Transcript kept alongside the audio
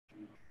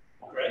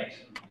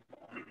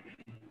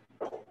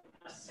Great.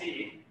 Nice to see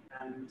you,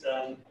 and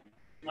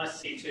nice to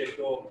see you too if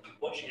you're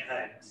watching at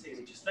home.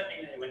 Susie, just let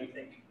me know when you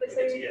think we're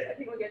good to go. I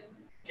think we're good.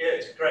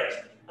 Good, great.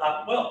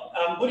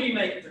 What do you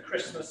make of the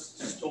Christmas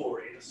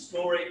story? The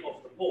story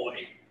of the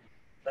boy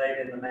laid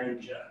in the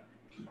manger.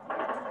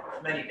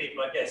 For many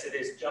people, I guess it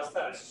is just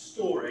that. It's a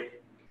story,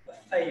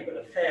 a fable,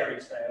 a fairy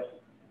tale.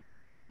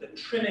 The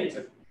trimmings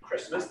of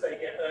Christmas they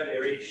get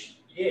earlier each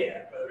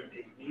year, whether it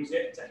be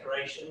music,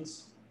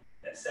 decorations,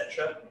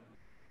 etc.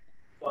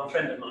 One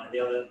friend of mine the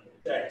other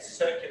day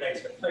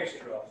circulated a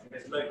photograph from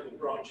his local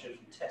branch of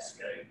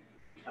Tesco.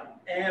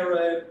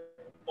 Aero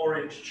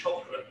orange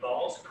chocolate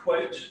bars,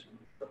 quote,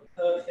 the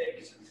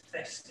perfect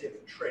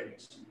festive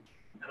treat.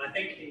 And I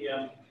think he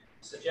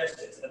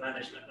suggested to the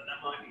management that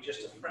that might be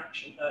just a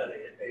fraction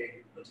earlier,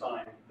 being the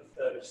time,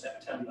 the 3rd of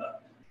September.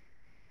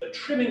 The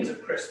trimmings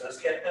of Christmas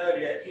get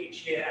earlier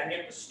each year, and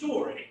yet the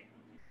story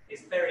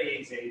is very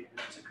easy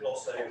to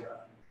gloss over.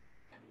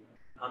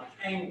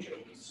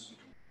 Angels,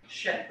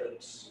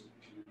 shepherds,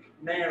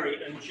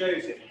 Mary and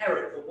Joseph,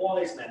 Herod, the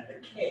wise men,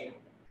 the king.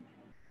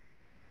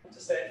 To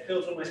say it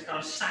feels almost kind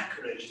of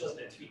sacrilege, doesn't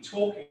it, to be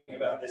talking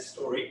about this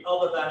story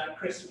other than at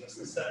Christmas,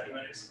 and certainly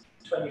when it's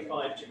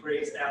 25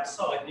 degrees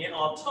outside. And yet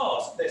our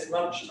task this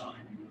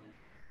lunchtime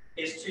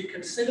is to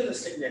consider the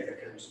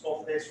significance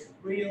of this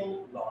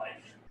real life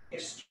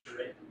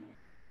history,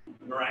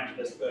 the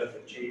miraculous birth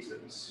of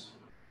Jesus.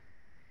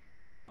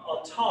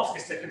 Our task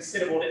is to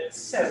consider what it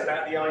says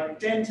about the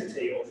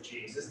identity of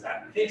Jesus,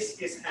 that this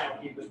is how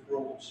he was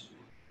brought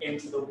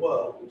into the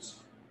world.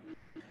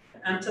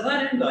 And to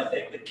that end, I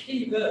think the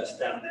key verse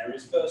down there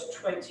is verse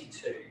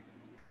 22.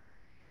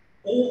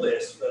 All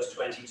this, verse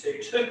 22,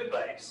 took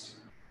place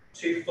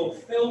to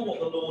fulfill what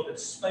the Lord had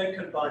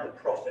spoken by the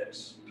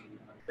prophets.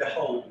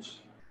 Behold,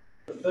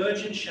 the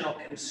virgin shall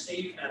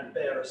conceive and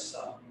bear a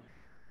son,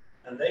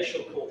 and they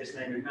shall call his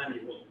name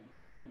Emmanuel,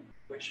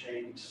 which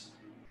means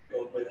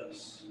God with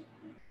us.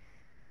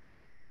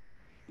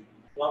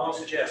 Well, I want to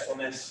suggest on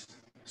this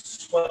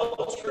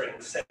sweltering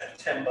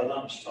September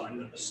lunchtime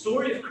that the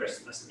story of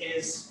Christmas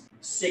is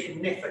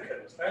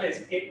significant. That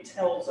is, it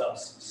tells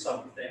us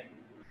something.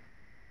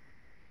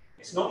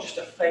 It's not just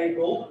a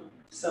fable,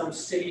 some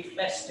silly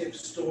festive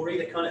story,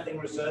 the kind of thing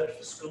reserved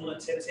for school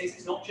activities.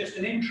 It's not just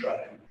an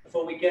intro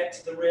before we get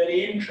to the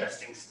really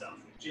interesting stuff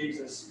of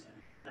Jesus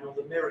and all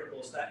the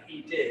miracles that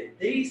he did.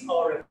 These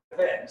are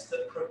events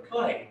that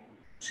proclaim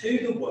to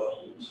the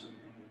world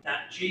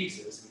that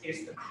Jesus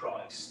is the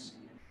Christ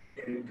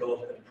whom God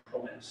had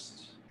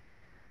promised.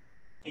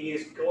 He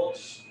is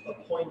God's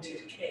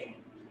appointed king.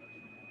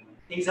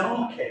 He's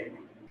our king.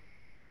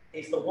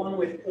 He's the one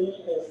with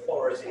all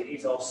authority.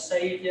 He's our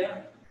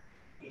saviour.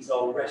 He's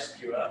our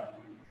rescuer.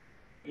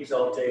 He's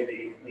our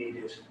daily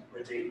needed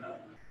redeemer.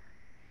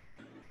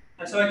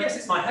 And so I guess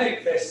it's my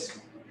hope this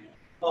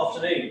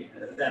afternoon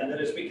then that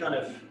as we kind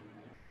of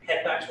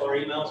head back to our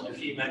emails in a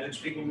few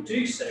moments, we will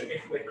do so,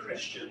 if we're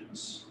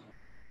Christians,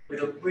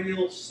 with a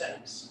real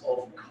sense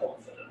of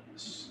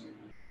confidence.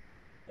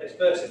 Those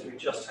verses we've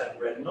just had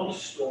read, not a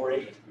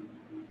story,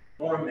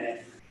 nor a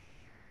myth,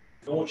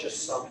 nor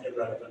just some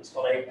irrelevance,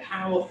 but a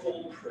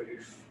powerful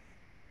proof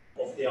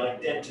of the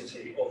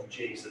identity of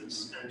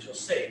Jesus. And you'll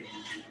see,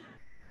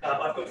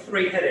 I've got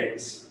 3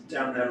 headings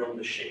down there on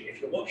the sheet.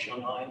 If you're watching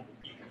online,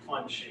 you can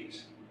find the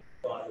sheet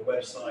via the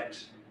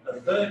website. A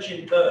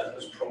virgin birth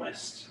was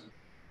promised,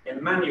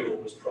 Emmanuel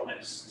was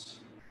promised,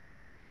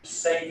 a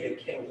Saviour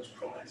King was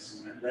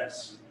promised. And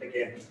let's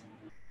begin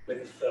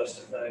with the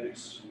first of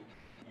those.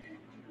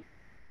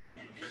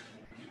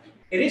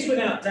 It is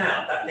without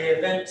doubt that the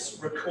events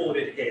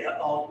recorded here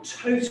are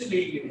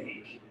totally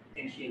unique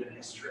in human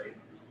history.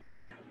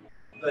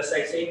 Verse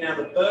 18, now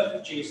the birth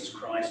of Jesus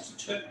Christ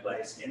took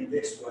place in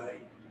this way.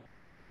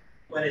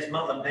 When his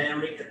mother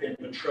Mary had been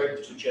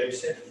betrothed to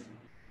Joseph,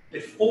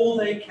 before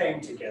they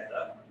came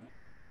together,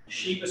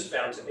 she was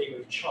found to be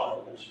with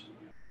child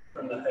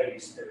from the Holy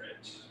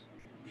Spirit.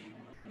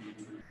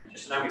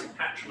 Just allow me to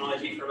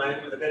patronise you for a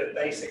moment with a bit of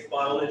basic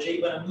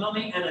biology. When a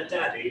mummy and a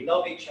daddy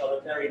love each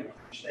other very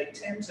much, they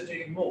tend to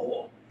do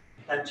more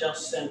than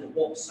just send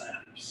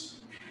WhatsApps.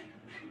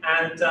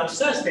 And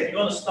certainly, if you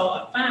want to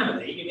start a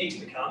family, you need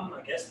to become,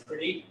 I guess,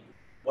 pretty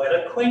well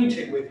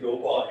acquainted with your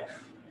wife.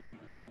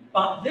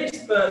 But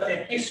this birth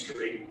in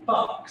history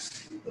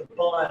bucks the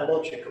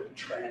biological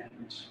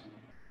trend.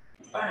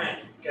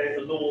 Bang go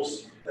the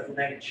laws of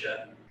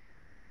nature.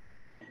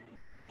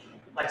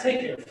 I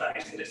take it, in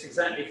fact, that it's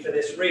exactly for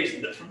this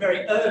reason that from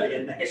very early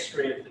in the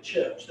history of the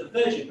church, the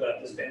virgin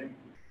birth has been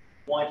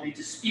widely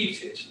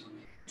disputed.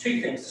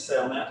 2 things to say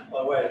on that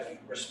by way of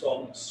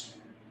response.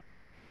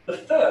 The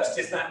first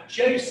is that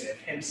Joseph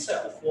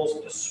himself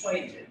was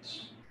persuaded.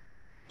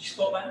 Did you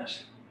spot that?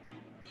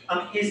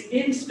 His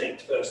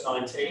instinct, verse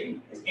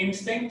 19, his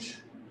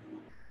instinct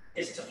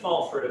is to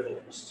file for a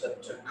divorce,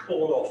 to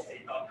call off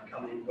the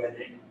upcoming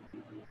wedding.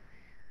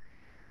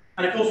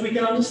 And of course we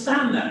can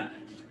understand that,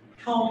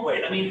 can't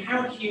we? I mean,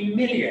 how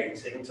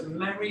humiliating to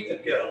marry a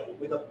girl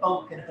with a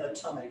bump in her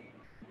tummy.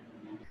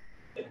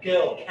 A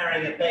girl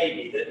carrying a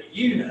baby that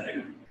you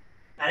know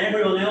and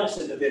everyone else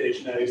in the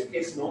village knows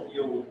it's not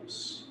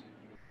yours.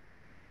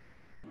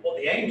 What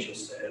the angel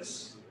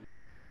says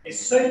is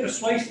so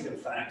persuasive, in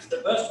fact,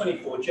 that verse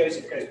 24,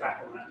 Joseph goes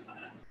back on that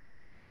plan.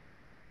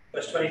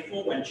 Verse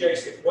 24, when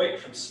Joseph woke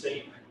from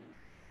sleep,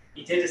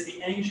 he did as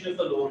the angel of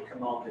the Lord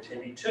commanded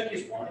him. He took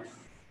his wife,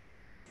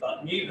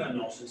 but knew her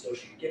not until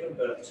she had given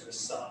birth to a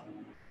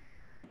son,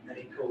 and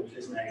he called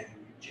his name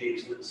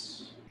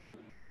Jesus.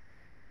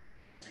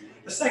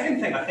 The second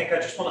thing I think I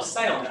just want to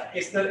say on that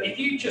is that if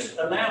you just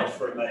allow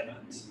for a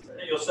moment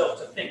yourself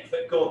to think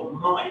that God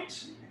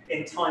might,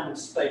 in time and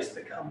space,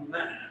 become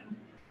man,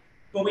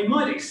 well, we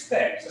might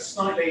expect a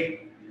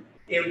slightly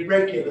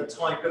irregular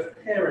type of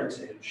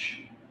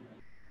parentage.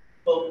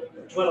 We'll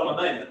dwell on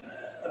a moment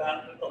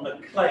on the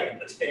claim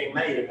that's being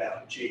made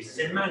about Jesus.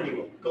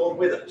 Emmanuel, God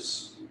with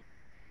us.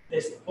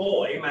 This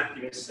boy,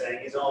 Matthew is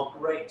saying, is our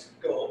great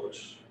God.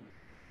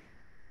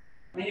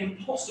 I mean,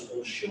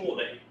 impossible,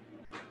 surely,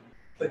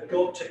 for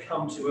God to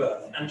come to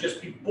earth and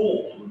just be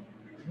born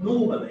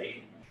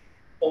normally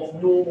of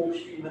normal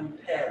human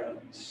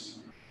parents.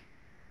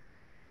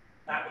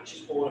 That which is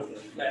born of the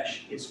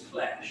flesh is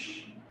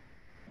flesh.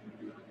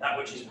 That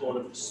which is born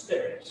of the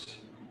Spirit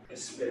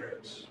is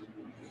spirit.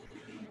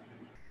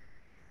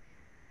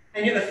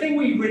 And yet the thing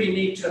we really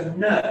need to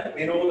know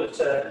in order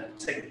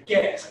to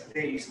get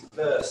these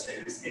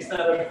verses is that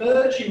a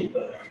virgin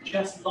birth,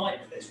 just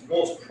like this,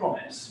 was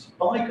promised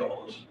by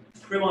God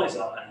through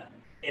Isaiah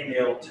in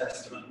the Old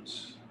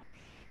Testament.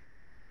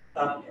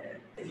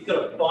 If you've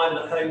got a Bible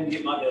at home,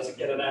 you might be able to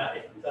get it out.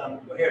 If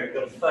you're here and you've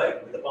got a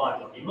phone with the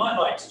Bible on, you might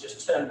like to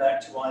just turn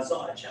back to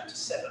Isaiah chapter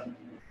 7,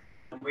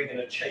 and we're going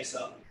to chase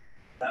up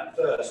that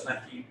verse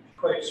Matthew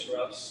quotes for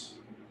us.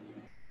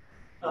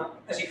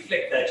 As you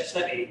flick there, just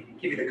let me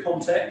give you the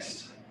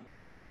context.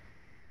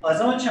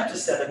 Isaiah chapter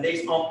 7,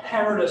 these are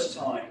perilous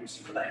times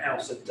for the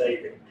house of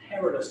David,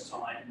 perilous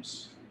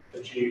times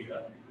for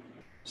Judah,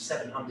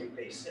 700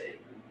 BC.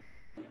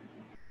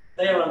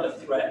 They are under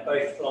threat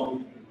both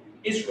from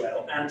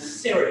Israel and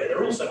Syria.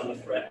 They're also under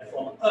threat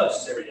from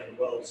Assyria,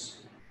 the world's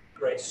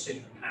great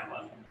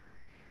superpower.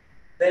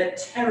 They're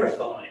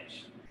terrified,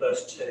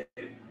 verse 2.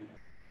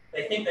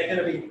 They think they're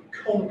going to be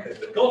conquered,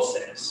 but God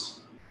says,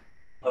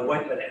 I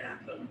won't let it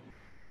happen.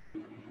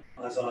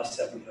 Isaiah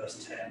 7,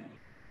 verse 10.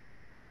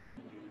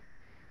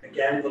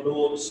 Again, the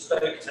Lord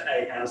spoke to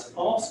Ahaz,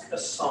 ask a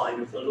sign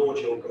of the Lord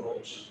your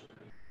God.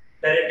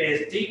 Let it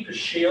be as deep as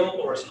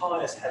Sheol or as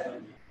high as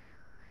heaven.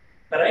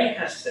 But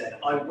Ahaz said,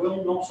 I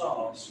will not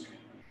ask.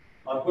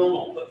 I will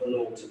not put the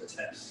Lord to the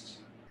test.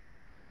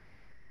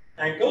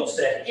 And God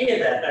said, hear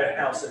then, O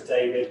house of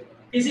David,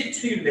 is it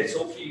too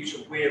little for you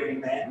to weary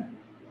men,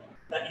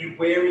 that you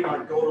weary my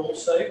God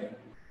also?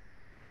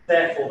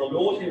 Therefore the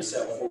Lord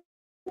himself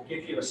will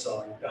give you a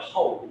sign.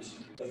 Behold,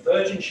 the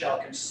virgin shall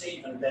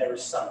conceive and bear a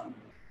son,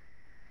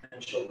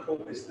 and shall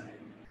call his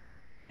name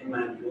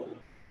Emmanuel.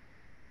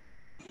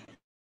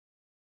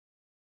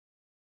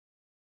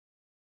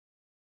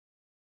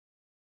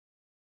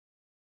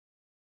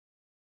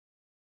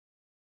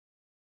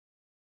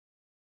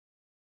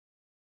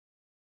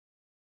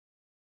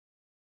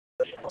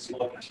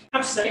 I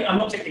have to say, I'm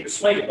not particularly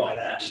persuaded by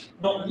that,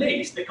 not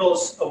least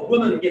because a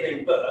woman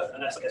giving birth,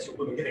 and that's, I guess, a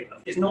woman giving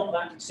birth, is not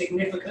that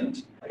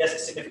significant. I guess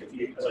it's significant for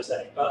you, as I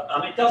say, but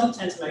it doesn't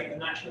tend to make the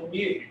national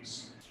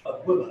news. A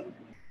woman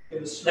who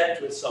has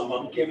slept with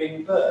someone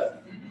giving birth.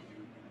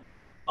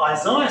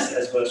 Isaiah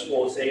says, verse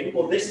 14,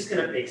 well, this is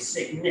going to be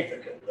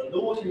significant. The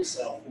Lord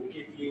himself will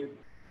give you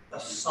a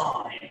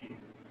sign.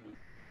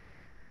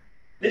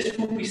 This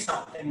will be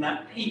something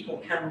that people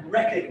can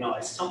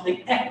recognize,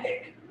 something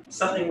epic,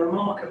 something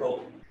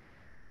remarkable,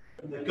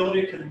 from the God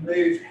who can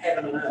move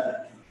heaven and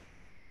earth.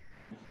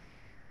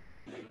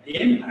 The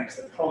impacts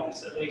of the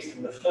promise, at least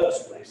in the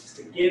first place, is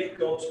to give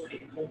God's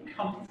people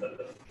comfort.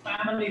 The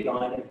family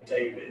line of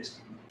David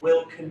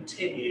will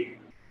continue,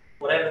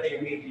 whatever the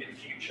immediate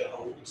future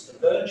holds. The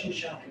virgin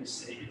shall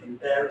conceive and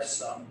bear a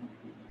son,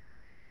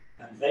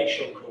 and they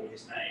shall call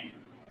his name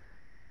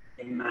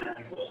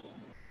Emmanuel.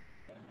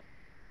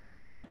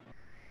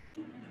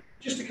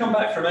 Just to come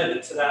back for a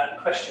moment to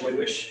that question with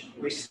which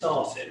we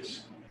started,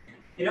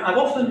 I've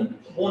often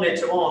wanted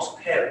to ask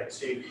parents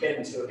who've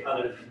been to a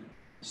kind of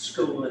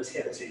school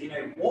nativity,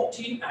 what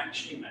do you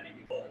actually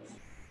make of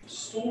the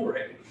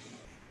story?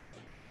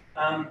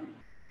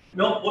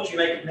 Not what do you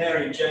make of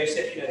Mary and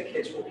Joseph, the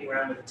kids walking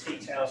around with the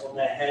tea towels on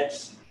their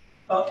heads,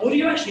 but what do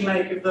you actually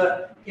make of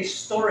the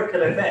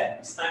historical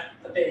events that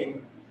are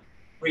being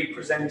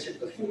represented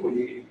before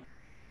you?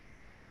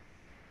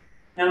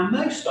 Now,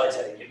 most, I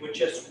take it, would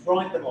just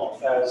write them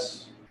off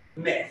as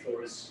myth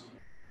or as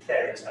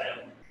fairy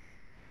tale.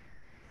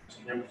 So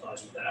you can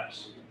empathise with that.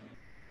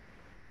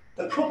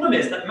 The problem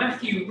is that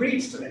Matthew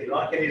reads to me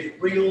like it is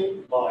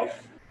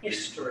real-life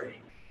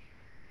history.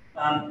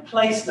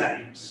 Place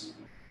names,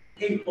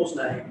 people's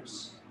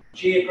names,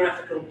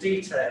 geographical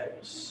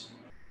details.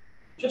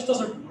 It just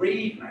doesn't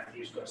read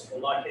Matthew's Gospel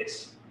like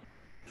it's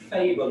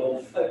fable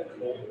or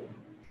folklore.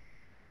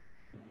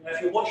 If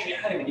you're watching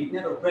at home and you've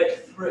never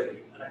read through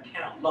an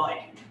account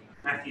like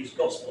Matthew's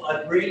Gospel.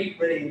 I'd really,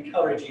 really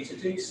encourage you to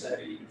do so.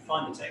 You can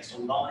find the text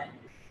online.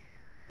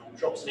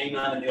 Drop us an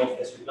email in the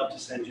office. We'd love to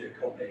send you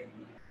a copy.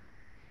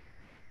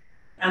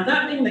 And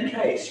that being the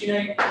case,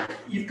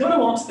 you've got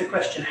to answer the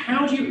question,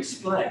 how do you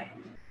explain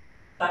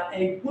that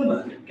a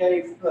woman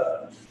gave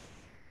birth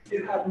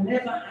who had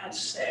never had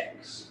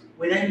sex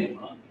with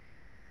anyone?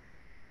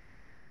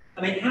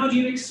 I mean, how do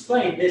you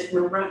explain this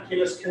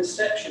miraculous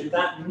conception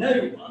that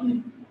no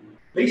one,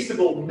 least of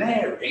all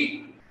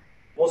Mary,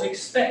 was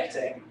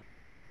expecting?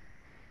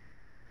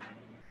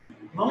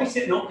 Might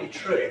it not be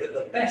true that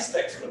the best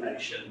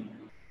explanation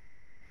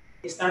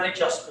is that it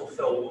just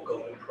fulfilled what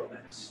God had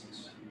promised?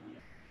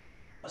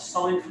 A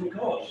sign from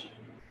God,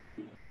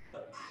 a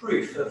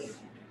proof of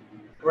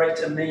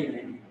greater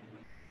meaning.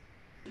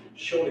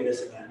 Surely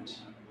this event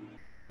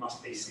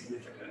must be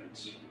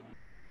significant.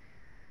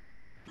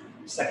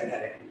 Second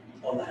heading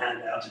on the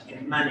handout,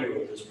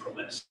 Emmanuel was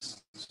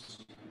promised.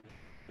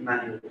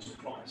 Emmanuel was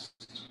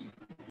promised.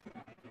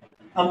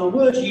 The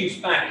word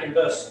used back in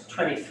verse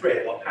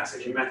 23 of our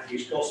passage in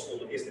Matthew's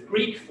Gospel is the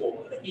Greek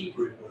form of the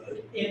Hebrew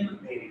word im,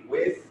 meaning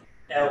with,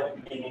 el,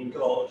 meaning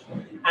God.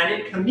 And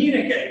it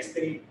communicates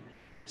the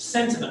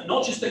sentiment,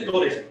 not just that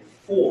God is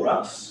for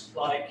us,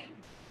 like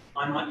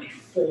I might be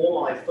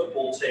for my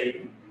football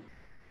team,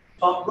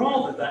 but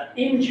rather that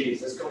in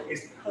Jesus, God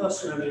is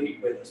personally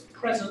with us,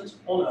 present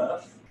on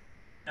earth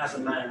as a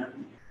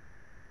man.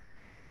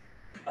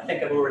 I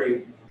think I've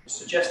already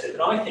suggested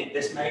that I think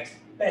this makes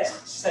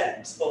best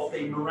sense of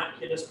the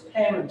miraculous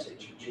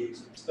parentage of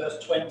Jesus.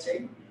 Verse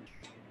 20,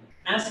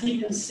 as he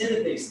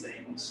considered these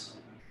things,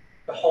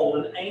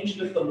 behold, an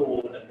angel of the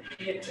Lord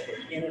appeared to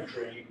him in a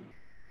dream,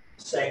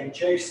 saying,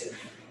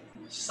 Joseph,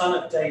 son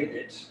of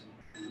David,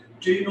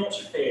 do not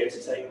fear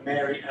to take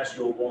Mary as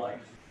your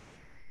wife.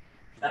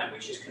 That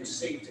which is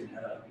conceived in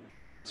her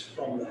is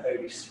from the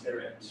Holy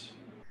Spirit.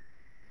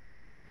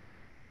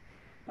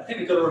 I think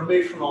we've got to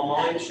remove from our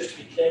minds, just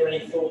to be clear,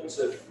 any thoughts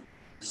of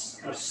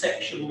kind of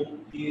sexual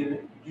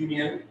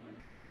union.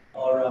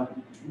 Our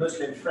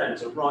Muslim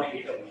friends are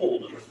rightly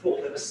appalled at the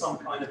thought there was some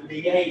kind of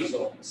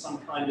liaison, some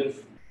kind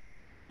of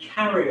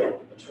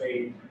carry-on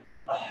between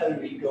a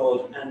holy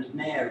God and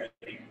Mary.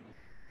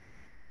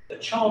 The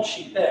child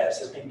she bears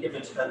has been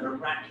given to her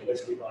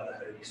miraculously by the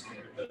Holy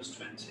Spirit, verse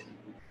 20.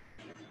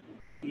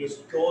 He is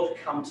God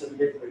come to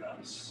live with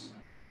us.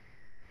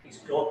 He's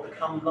God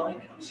become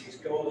like us. He's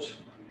God,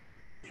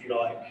 if you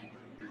like,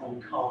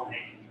 con carne,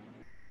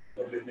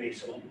 God with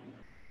meat on.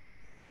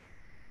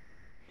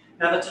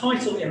 Now the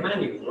title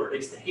Emmanuel, or at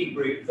least the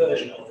Hebrew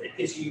version of it,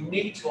 is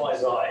unique to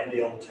Isaiah in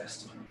the Old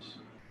Testament.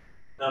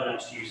 No one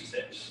else uses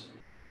it.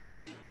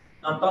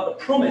 But the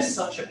promise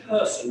such a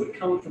person would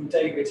come from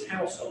David's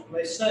household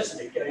most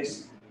certainly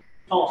goes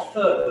far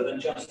further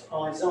than just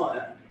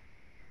Isaiah.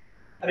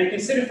 I mean,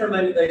 consider for a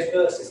moment those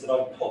verses that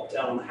I've popped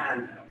down on the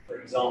handout, for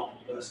example,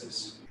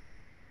 verses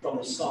from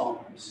the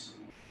Psalms.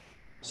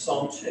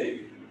 Psalm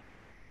 2,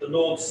 the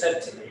Lord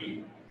said to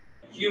me,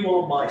 you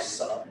are my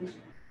son,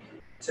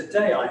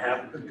 today I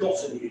have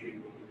begotten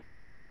you.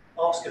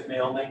 Ask of me,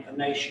 I'll make the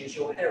nations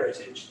your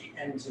heritage, the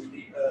ends of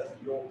the earth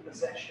your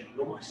possession.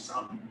 You're my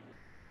son.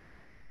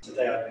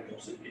 Today I've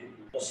begotten you.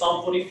 Or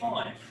Psalm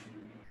 45.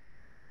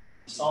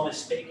 The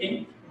psalmist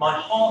speaking, my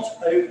heart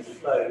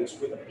overflows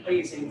with a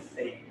pleasing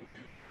theme.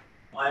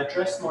 I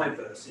address my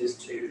verses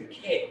to the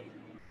King.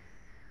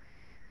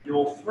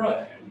 Your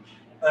throne,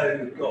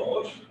 O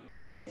God,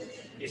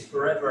 is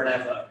forever and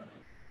ever.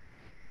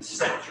 The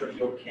sceptre of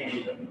your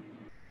kingdom,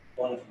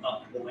 one of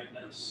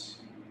uprightness.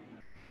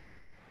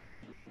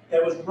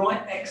 There was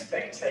right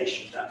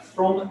expectation that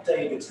from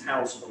David's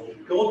household,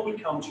 God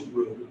would come to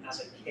rule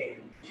as a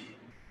king.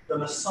 The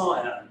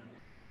Messiah,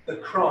 the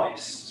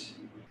Christ,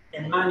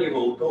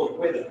 Emmanuel, God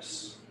with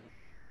us.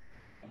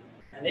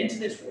 And into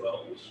this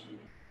world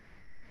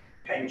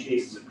came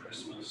Jesus at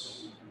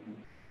Christmas.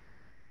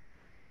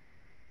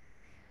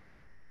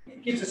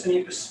 It gives us a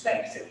new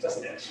perspective,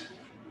 doesn't it,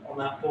 on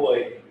that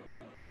boy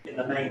in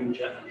the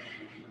manger.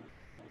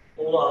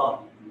 All our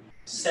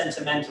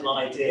sentimental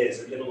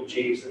ideas of little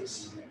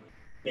Jesus,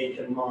 meek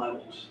and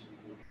mild.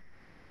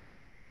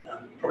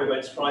 Probably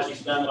won't surprise you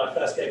to learn that I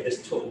first gave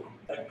this talk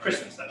at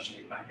Christmas,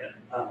 actually, back at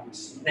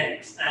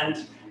Next.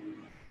 And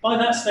by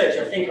that stage,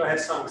 I think I had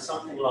sung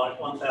something like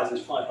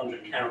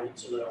 1,500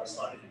 carols, although I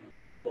slightly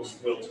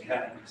lost the will to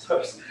count. So I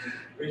was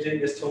reading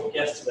this talk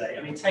yesterday.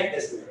 I mean, take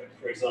this lyric,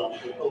 for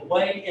example.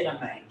 Away in a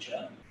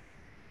manger,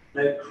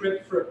 no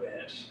crib for a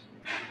bed,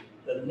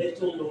 the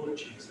little Lord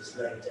Jesus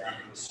laid down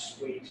his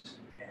sweet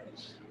head.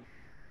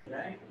 You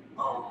know?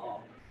 Ah,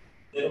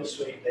 little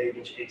sweet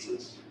baby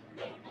Jesus.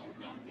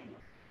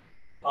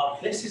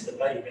 But this is the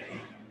baby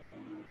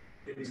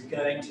who is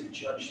going to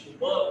judge the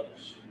world,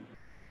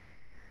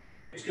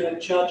 who's going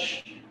to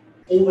judge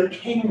all the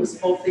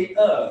kings of the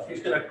earth,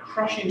 who's going to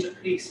crush into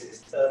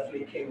pieces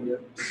earthly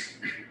kingdoms.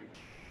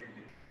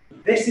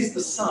 This is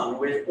the Son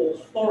with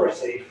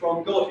authority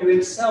from God, who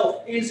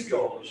himself is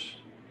God,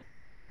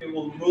 who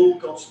will rule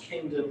God's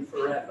kingdom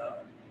forever.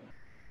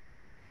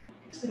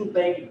 This little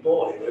baby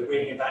boy we're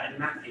reading about in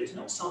Matthew is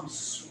not some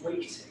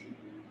sweetie.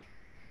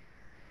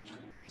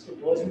 This little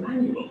boy is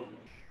Emmanuel,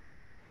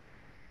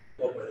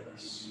 God with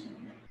us.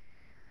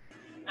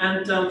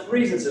 And for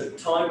reasons of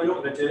time, we're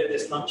not going to do it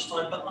this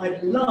lunchtime, but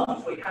I'd love,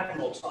 if we had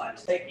more time,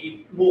 to take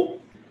you more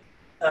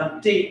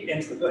deep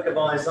into the book of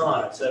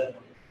Isaiah, to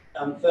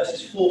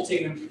verses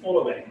 14 and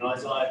following in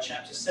Isaiah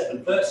chapter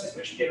 7, verses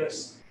which give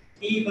us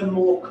even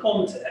more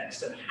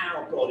context of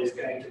how God is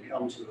going to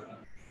come to earth.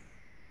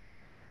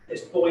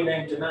 This boy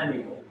named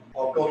Emmanuel,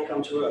 our God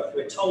come to earth,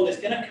 we're told is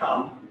going to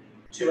come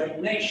to a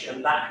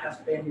nation that has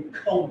been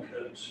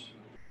conquered,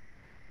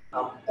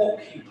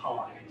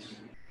 occupied,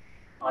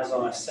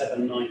 Isaiah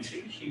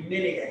 7:19,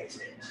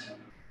 humiliated.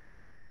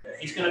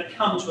 He's going to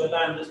come to a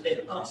land that's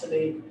been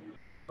utterly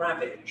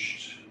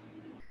ravaged.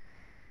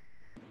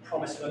 The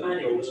promise of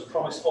Emmanuel was a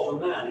promise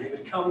of a man who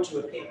would come to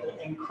a people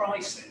in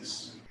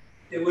crisis,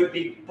 who would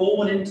be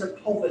born into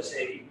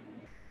poverty,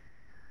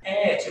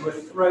 heir to a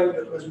throne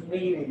that was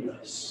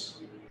meaningless,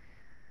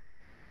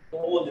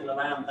 born in a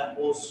land that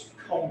was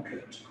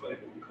conquered, quote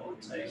one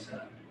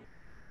commentator.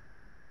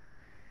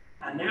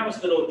 And now as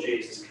the Lord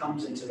Jesus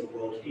comes into the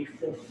world, he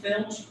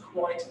fulfills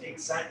quite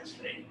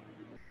exactly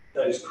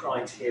those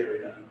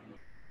criteria.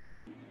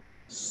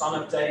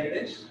 Son of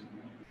David,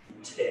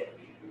 tick.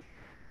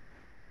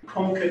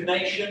 Conquered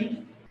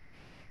nation,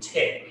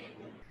 tick.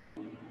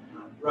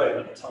 Rome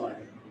at the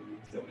time,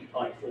 the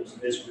occupying force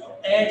of Israel.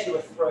 Heir to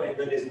a throne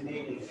that is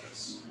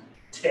meaningless,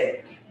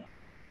 tick.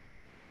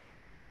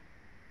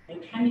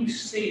 And can you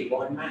see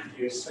why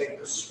Matthew is so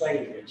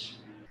persuaded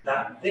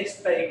that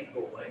this baby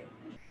boy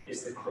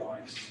is the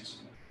Christ?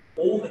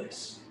 All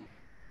this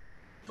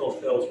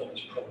fulfills what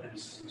was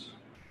promised.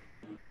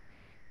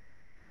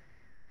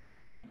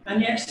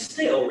 And yet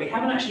still, we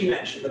haven't actually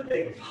mentioned the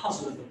big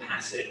puzzle of the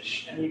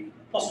passage, and you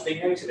possibly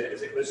noted it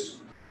as it was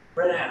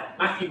read out.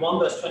 Matthew 1,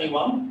 verse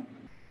 21,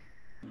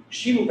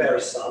 she will bear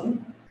a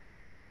son,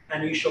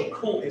 and you shall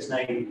call his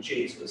name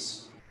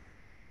Jesus,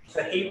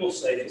 for he will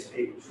save his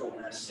people from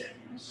their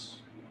sins.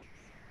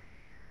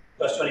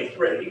 Verse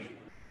 23,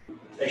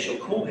 they shall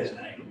call his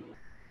name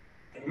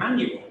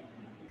Emmanuel,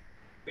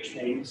 which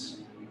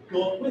means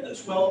God with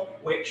us. Well,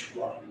 which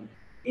one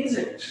is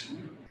it?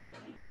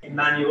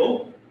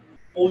 Emmanuel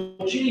or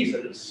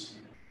Jesus?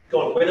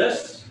 God with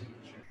us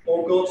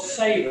or God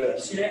save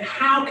us? You know,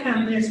 how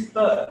can this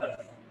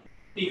birth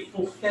be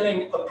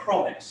fulfilling a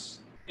promise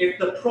if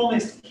the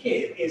promised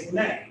kid is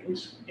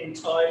named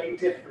entirely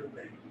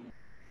differently?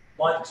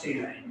 Why the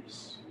two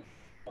names?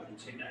 Why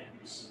the two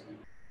names?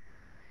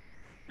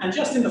 And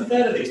just in the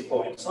third of these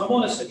points, I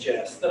want to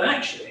suggest that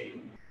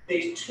actually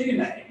these two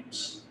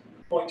names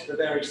point to the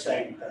very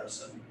same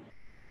person.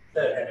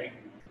 Third heading,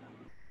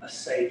 a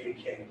Saviour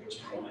King was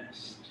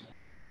promised.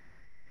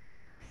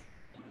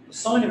 The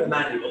sign of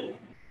Emmanuel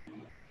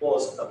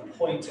was a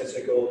pointer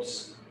to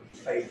God's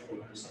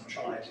faithfulness. I've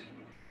tried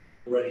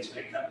already to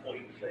make that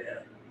point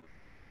clear.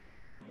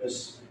 It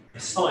was a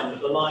sign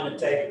that the line of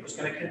David was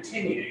going to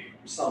continue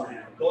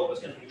somehow. God was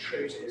going to be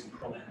true to his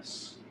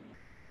promise.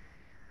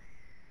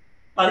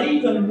 But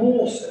even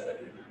more so,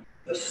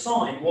 the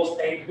sign was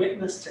a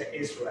witness to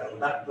Israel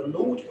that the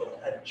Lord God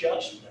had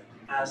judged them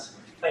as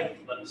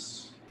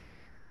faithless.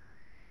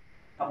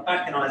 I'm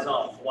back in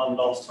Isaiah for one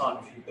last time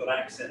if you've got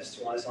access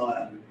to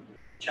Isaiah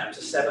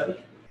chapter 7,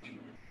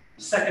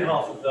 second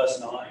half of verse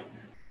 9.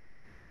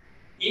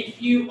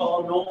 If you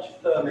are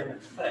not firm in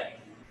faith,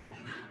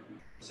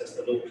 says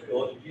the Lord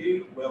God,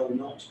 you will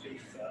not be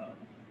firm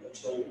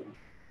at all.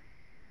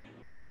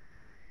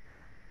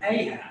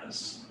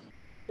 Ahaz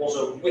was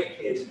a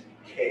wicked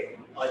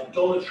king,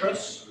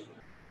 idolatrous,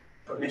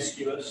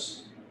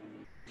 promiscuous,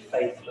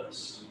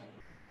 faithless.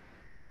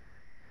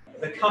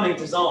 The coming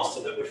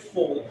disaster that would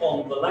fall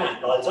on the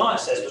land, Isaiah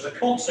says, was a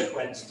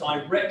consequence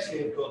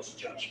directly of God's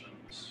judgment.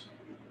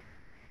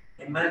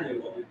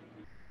 Emmanuel,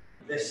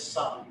 this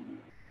son,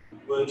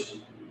 would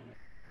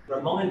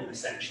remind them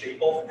essentially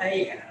of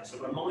Ahaz,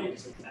 a reminder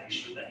to the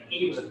nation that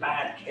he was a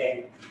bad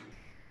king.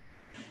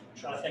 I'm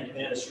trying to think of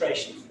an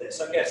illustration for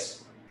this. I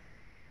guess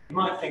you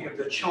might think of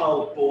the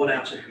child born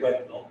out of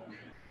wedlock,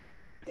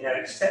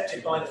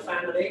 accepted by the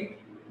family,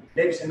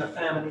 lives in the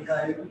family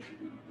home,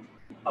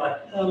 but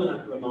a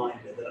permanent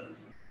reminder that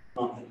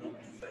mum had not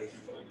been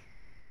faithful.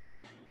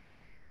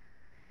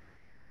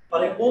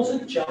 But it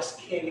wasn't just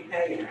King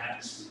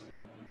Ahaz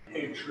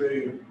who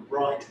drew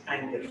right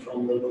anger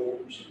from the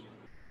Lord.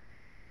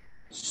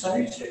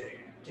 So too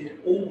did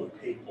all the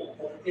people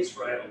of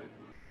Israel.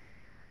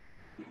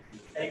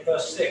 8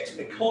 verse 6,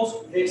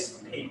 because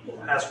this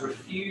people has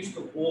refused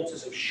the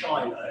waters of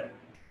Shiloh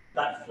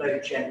that flow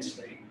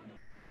gently,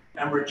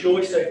 and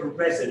rejoiced over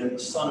Rezin and the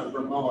son of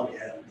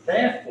Remaliah,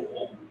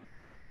 therefore,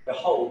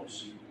 behold,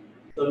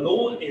 the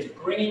Lord is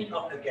bringing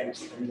up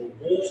against them the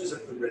waters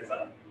of the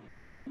river,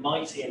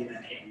 mighty and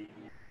many,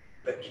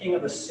 the king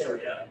of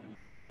Assyria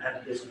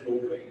and his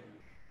glory.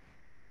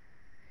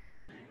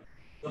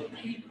 The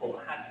people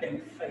had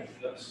been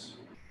faithless.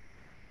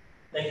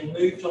 They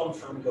moved on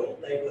from God.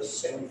 They were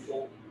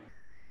sinful.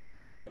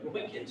 They were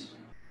wicked.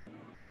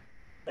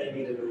 they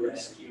needed a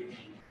rescue.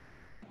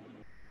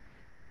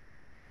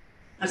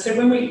 And so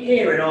when we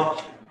hear in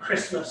our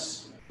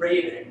Christmas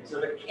readings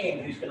of a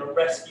king who's going to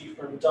rescue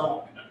from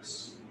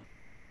darkness,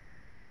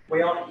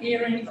 we are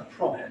hearing the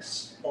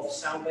promise of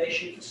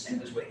salvation for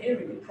sinners. We're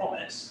hearing the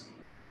promise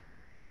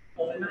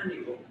of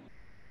Emmanuel.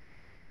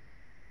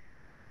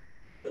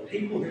 The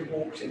people who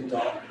walked in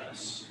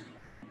darkness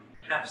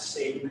have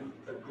seen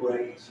the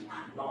great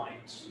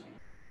light.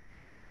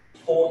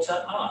 For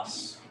to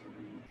us,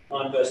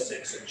 9 verse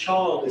 6, a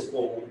child is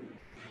born,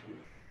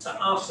 to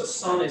us a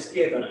son is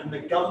given, and the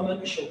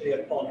government shall be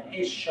upon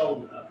his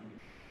shoulder,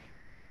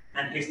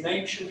 and his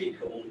name shall be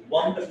called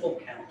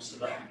Wonderful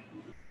Counselor,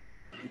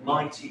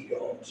 Mighty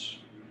God,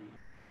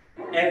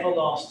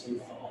 Everlasting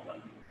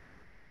Father,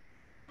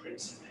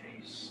 Prince of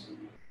Peace.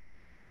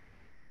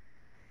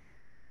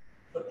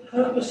 The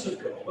purpose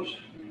of God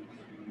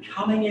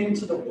coming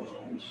into the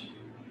world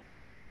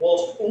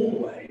was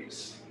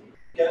always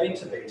going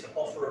to be to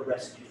offer a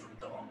rescue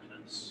from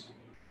darkness.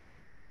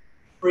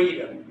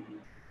 Freedom,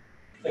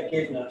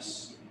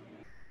 forgiveness,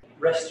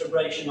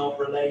 restoration of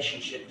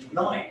relationship,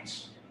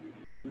 light,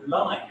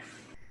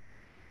 life,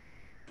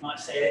 you might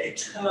say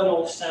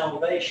eternal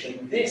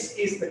salvation. This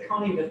is the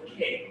kind of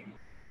king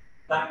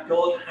that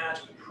God had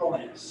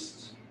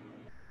promised.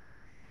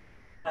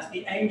 As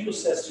the angel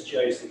says to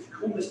Joseph,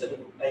 call this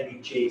little baby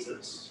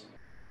Jesus.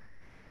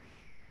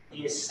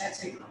 He is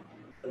setting up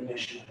the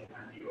mission of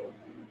Emmanuel.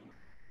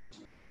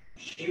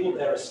 She will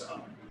bear a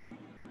son,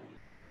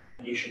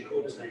 and you shall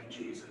call his name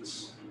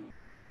Jesus,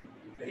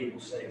 for he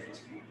will save his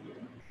people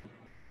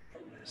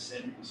from their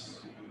sins.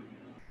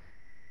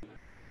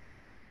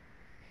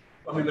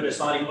 When we were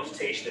deciding what to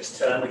teach this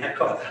term, we had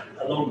quite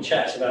a long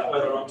chat about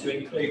whether or not to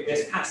include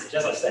this passage.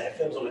 As I say, it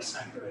feels almost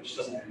sacrilege,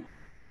 doesn't it,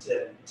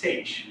 to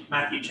teach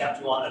Matthew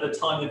chapter 1 at a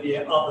time of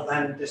year other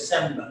than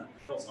December.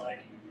 It feels like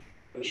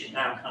we should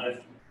now kind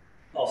of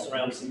pass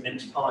around some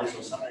mince pies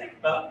or something.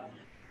 But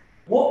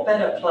what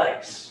better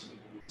place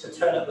to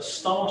turn at the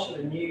start of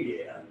the new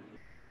year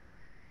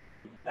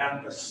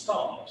than the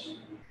start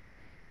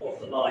of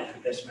the life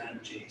of this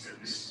man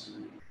Jesus?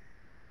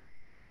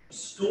 The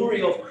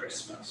story of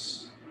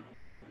Christmas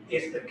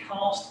is the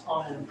cast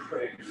iron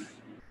proof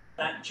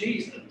that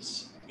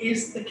Jesus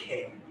is the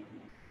King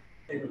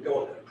whom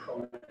God had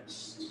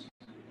promised.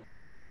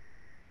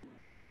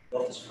 He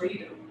offers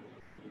freedom,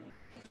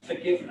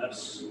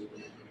 forgiveness,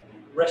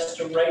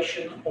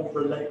 restoration of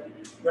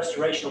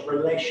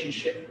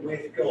relationship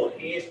with God.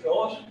 He is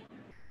God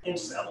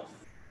himself,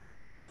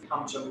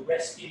 come to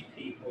rescue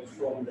people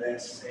from their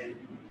sin.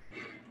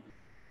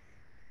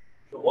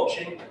 If you're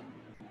watching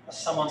as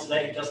someone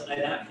today who doesn't know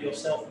that for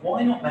yourself,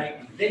 why not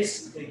make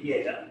this the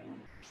year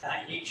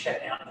that you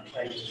check out the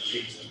claims of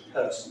Jesus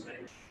personally?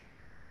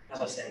 As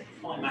I said, if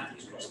you find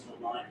Matthew's Gospel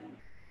online,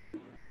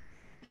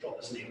 drop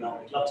us an email.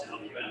 We'd love to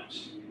help you out.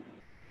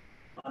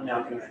 I'm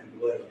now going to open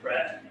the word of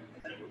prayer,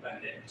 and then we'll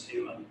back it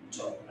to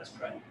Tom. Let's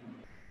pray.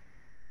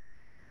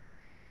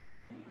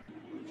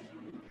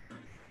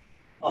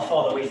 Our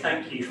Father, we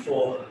thank you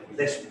for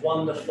this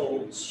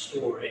wonderful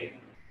story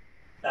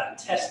that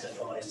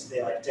testifies to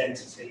the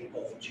identity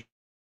of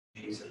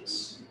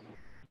Jesus.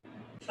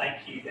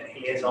 Thank you that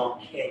he is our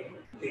King,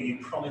 who you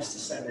promised to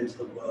send into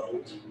the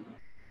world.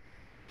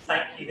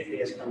 Thank you that he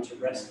has come to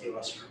rescue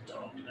us from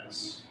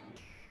darkness.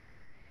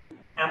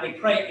 And we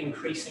pray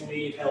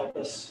increasingly you'd help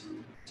us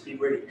to be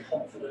really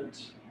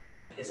confident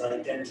of his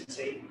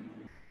identity,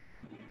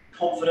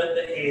 confident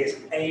that he is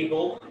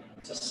able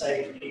to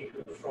save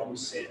people from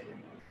sin.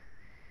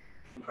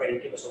 We pray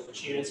you give us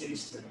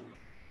opportunities to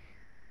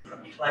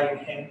proclaim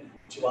him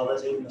to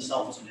others even this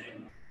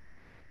afternoon.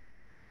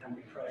 And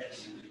we pray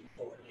it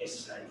for his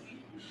sake.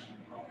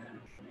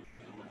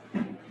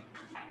 Amen.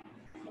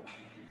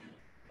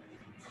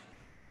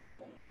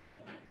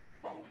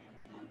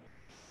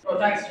 Well,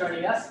 thanks for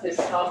joining us this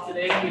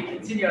afternoon. We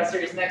continue our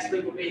series next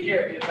week. We'll be here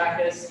at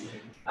Bacchus.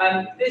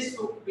 This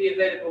will be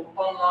available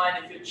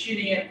online. If you're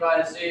tuning in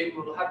via Zoom,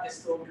 we'll have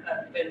this talk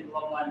available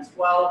online as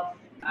well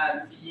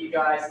for you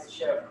guys to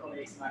share with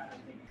colleagues and that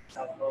kind of thing. It's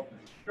helpful.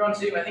 If you're on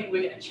Zoom, I think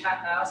we're going to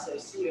chat now, so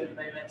see you in a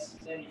moment.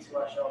 No need to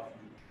rush off.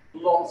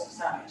 Lots of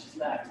sandwiches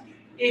left.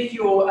 If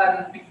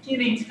you're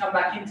beginning to come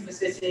back into the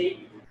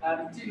city,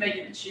 do make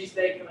it a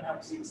Tuesday. Come and help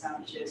us eat the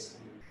sandwiches.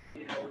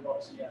 You know,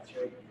 lots to get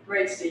through.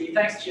 Great to see you.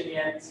 Thanks for tuning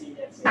in. See you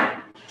again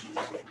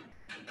soon.